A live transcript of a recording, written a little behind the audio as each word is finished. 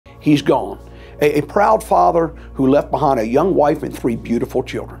He's gone. A proud father who left behind a young wife and 3 beautiful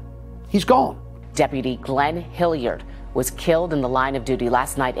children. He's gone. Deputy Glenn Hilliard was killed in the line of duty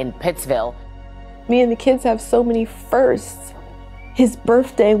last night in Pittsville. Me and the kids have so many firsts. His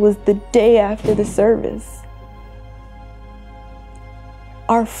birthday was the day after the service.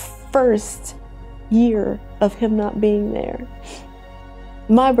 Our first year of him not being there.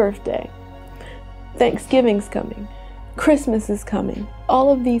 My birthday. Thanksgiving's coming. Christmas is coming.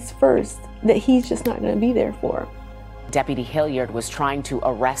 All of these firsts that he's just not going to be there for. Deputy Hilliard was trying to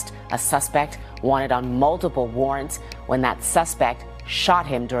arrest a suspect wanted on multiple warrants when that suspect shot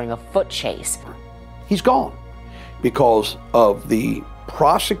him during a foot chase. He's gone because of the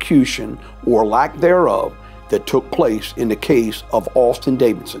prosecution or lack thereof that took place in the case of Austin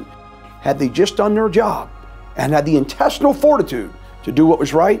Davidson. Had they just done their job and had the intestinal fortitude to do what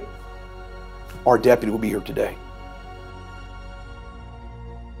was right, our deputy would be here today.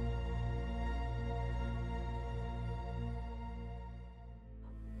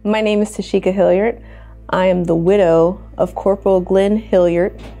 My name is Tashica Hilliard. I am the widow of Corporal Glenn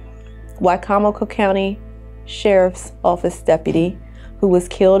Hilliard, Wicomico County Sheriff's Office deputy, who was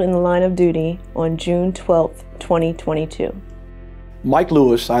killed in the line of duty on June 12th, 2022. Mike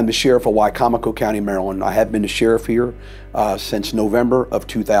Lewis, I'm the sheriff of Wicomico County, Maryland. I have been the sheriff here since November of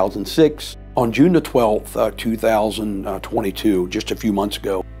 2006. On June the 12th, 2022, just a few months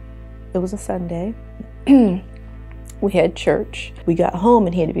ago. It was a Sunday. We had church. We got home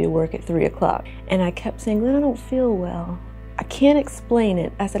and he had to be to work at 3 o'clock. And I kept saying, Glenn, I don't feel well. I can't explain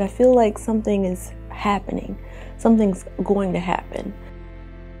it. I said, I feel like something is happening. Something's going to happen.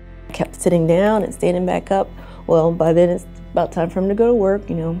 I kept sitting down and standing back up. Well, by then it's about time for him to go to work,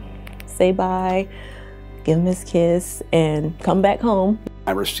 you know, say bye, give him his kiss, and come back home.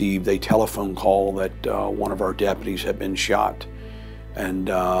 I received a telephone call that one of our deputies had been shot.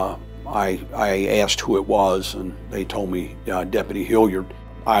 And I asked who it was, and they told me Deputy Hilliard.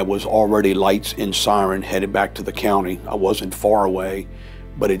 I was already lights and siren headed back to the county. I wasn't far away,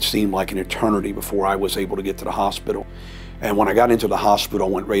 but it seemed like an eternity before I was able to get to the hospital. And when I got into the hospital, I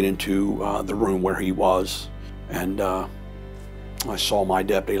went right into the room where he was, and I saw my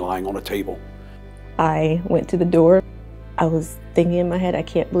deputy lying on a table. I went to the door. I was thinking in my head, I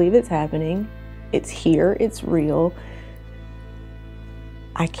can't believe it's happening. It's here, it's real.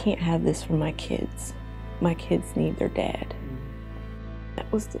 I can't have this for my kids. My kids need their dad.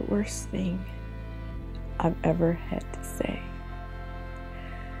 That was the worst thing I've ever had to say.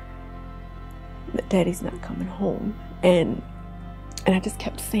 That daddy's not coming home. And I just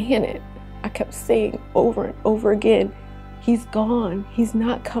kept saying it. I kept saying over and over again, he's gone, he's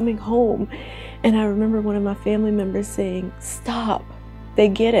not coming home. And I remember one of my family members saying, stop, they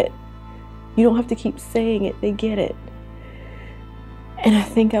get it. You don't have to keep saying it, they get it. And I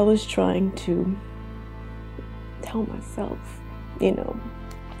think I was trying to tell myself, you know,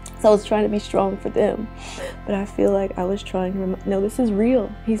 so I was trying to be strong for them. But I feel like I was trying to remind, no, this is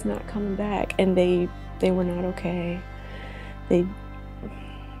real. He's not coming back. And they were not okay.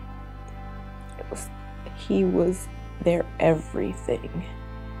 He was their everything.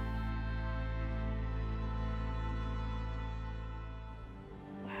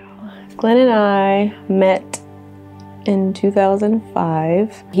 Wow. Glenn and I met in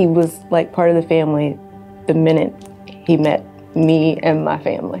 2005. He was like part of the family the minute he met me and my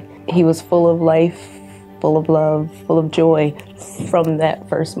family. He was full of life, full of love, full of joy from that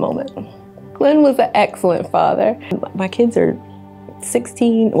first moment. Glenn was an excellent father. My kids are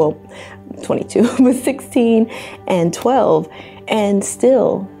 16, well, 22, but 16 and 12. And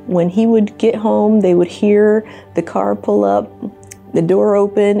still, when he would get home, they would hear the car pull up, the door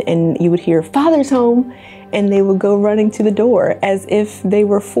open, and you would hear, "Father's home." And they would go running to the door as if they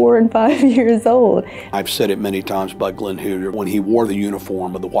were 4 and 5 years old. I've said it many times about Glenn Hilliard. When he wore the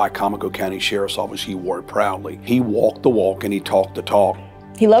uniform of the Wicomico County Sheriff's Office, he wore it proudly. He walked the walk and he talked the talk.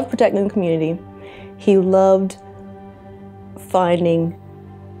 He loved protecting the community. He loved finding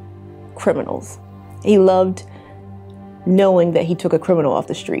criminals. He loved knowing that he took a criminal off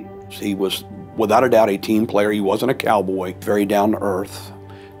the street. He was, without a doubt, a team player. He wasn't a cowboy, very down to earth.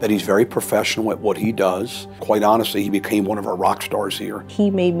 That he's very professional at what he does. Quite honestly, he became one of our rock stars here.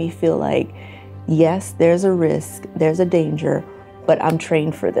 He made me feel like, yes, there's a risk, there's a danger, but I'm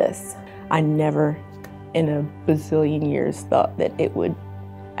trained for this. I never in a bazillion years thought that it would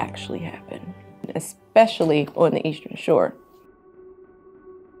actually happen, especially on the Eastern Shore.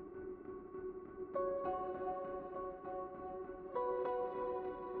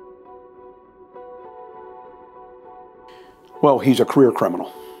 Well, he's a career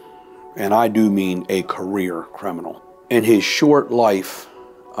criminal. And I do mean a career criminal. In his short life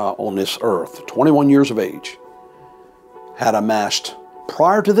on this earth, 21 years of age, had amassed,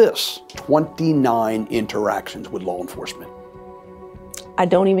 prior to this, 29 interactions with law enforcement. I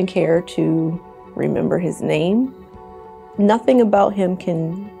don't even care to remember his name. Nothing about him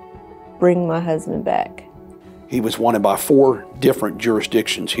can bring my husband back. He was wanted by 4 different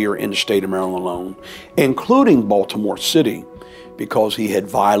jurisdictions here in the state of Maryland alone, including Baltimore City, because he had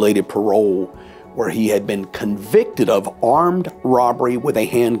violated parole where he had been convicted of armed robbery with a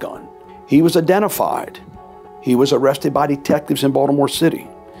handgun. He was identified. He was arrested by detectives in Baltimore City.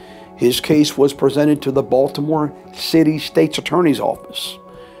 His case was presented to the Baltimore City State's Attorney's Office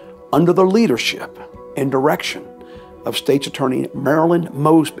under the leadership and direction of State's Attorney Marilyn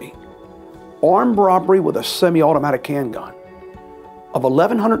Mosby. Armed robbery with a semi-automatic handgun of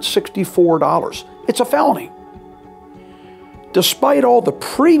 $1,164. It's a felony. Despite all the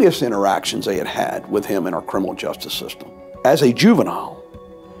previous interactions they had had with him in our criminal justice system, as a juvenile,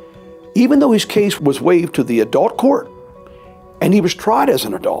 even though his case was waived to the adult court and he was tried as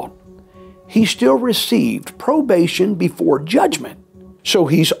an adult, he still received probation before judgment. So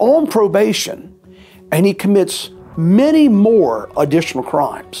he's on probation and he commits many more additional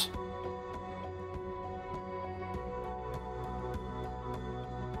crimes.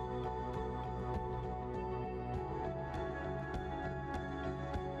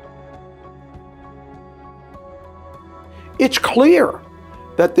 It's clear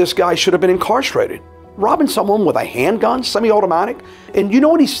that this guy should have been incarcerated. Robbing someone with a handgun, semi-automatic. And you know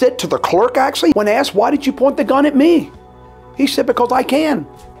what he said to the clerk actually? When asked, why did you point the gun at me? He said, because I can.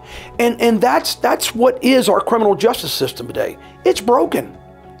 And that's what is our criminal justice system today. It's broken.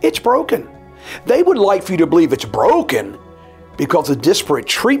 It's broken. They would like for you to believe it's broken because of disparate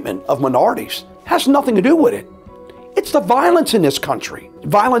treatment of minorities. It has nothing to do with it. It's the violence in this country,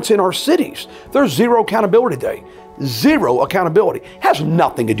 violence in our cities. There's zero accountability today. Zero accountability. It has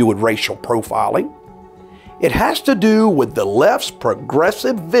nothing to do with racial profiling. It has to do with the left's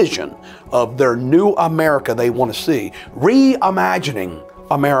progressive vision of their new America they want to see. Reimagining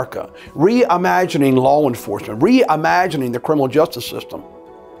America, reimagining law enforcement, reimagining the criminal justice system.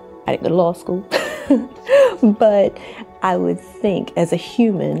 I didn't go to law school, but I would think as a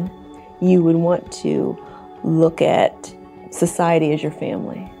human, you would want to look at society as your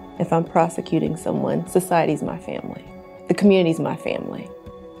family. If I'm prosecuting someone, society's my family. The community's my family.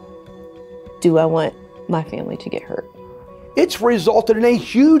 Do I want my family to get hurt? It's resulted in a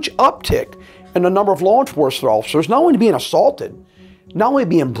huge uptick in the number of law enforcement officers not only being assaulted, not only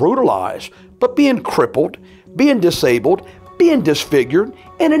being brutalized, but being crippled, being disabled, being disfigured,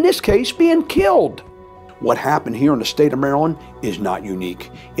 and in this case, being killed. What happened here in the state of Maryland is not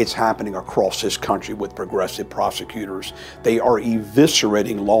unique. It's happening across this country with progressive prosecutors. They are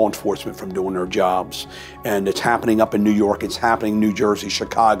eviscerating law enforcement from doing their jobs. And it's happening up in New York, it's happening in New Jersey,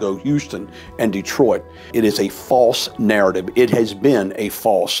 Chicago, Houston, and Detroit. It is a false narrative. It has been a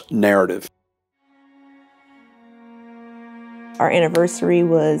false narrative. Our anniversary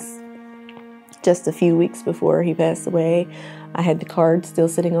was just a few weeks before he passed away. I had the card still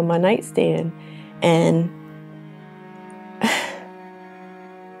sitting on my nightstand. And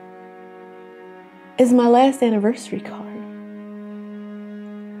it's my last anniversary card.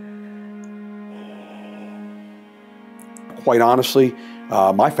 Quite honestly,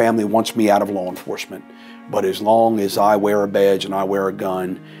 my family wants me out of law enforcement. But as long as I wear a badge and I wear a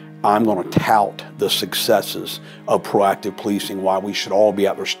gun, I'm going to tout the successes of proactive policing, why we should all be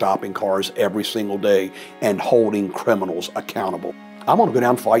out there stopping cars every single day and holding criminals accountable. I'm going to go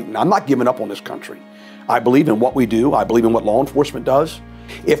down fighting. I'm not giving up on this country. I believe in what we do. I believe in what law enforcement does.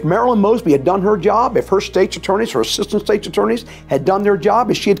 If Marilyn Mosby had done her job, if her state's attorneys, her assistant state's attorneys had done their job,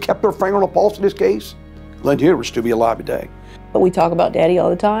 if she had kept her finger on the pulse of this case, Glenn Hilliard would still be alive today. But we talk about Daddy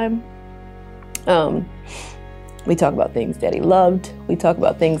all the time. We talk about things Daddy loved. We talk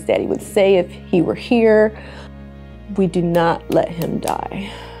about things Daddy would say if he were here. We do not let him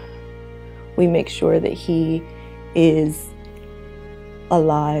die. We make sure that he is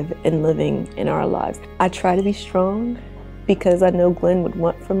alive and living in our lives. I try to be strong because I know Glenn would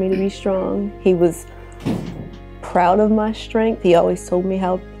want for me to be strong. He was proud of my strength. He always told me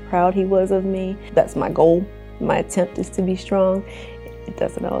how proud he was of me. That's my goal. My attempt is to be strong. It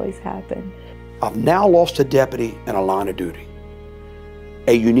doesn't always happen. I've now lost a deputy and a line of duty.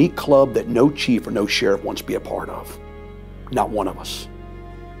 A unique club that no chief or no sheriff wants to be a part of. Not one of us.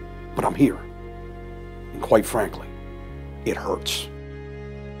 But I'm here. And quite frankly, it hurts.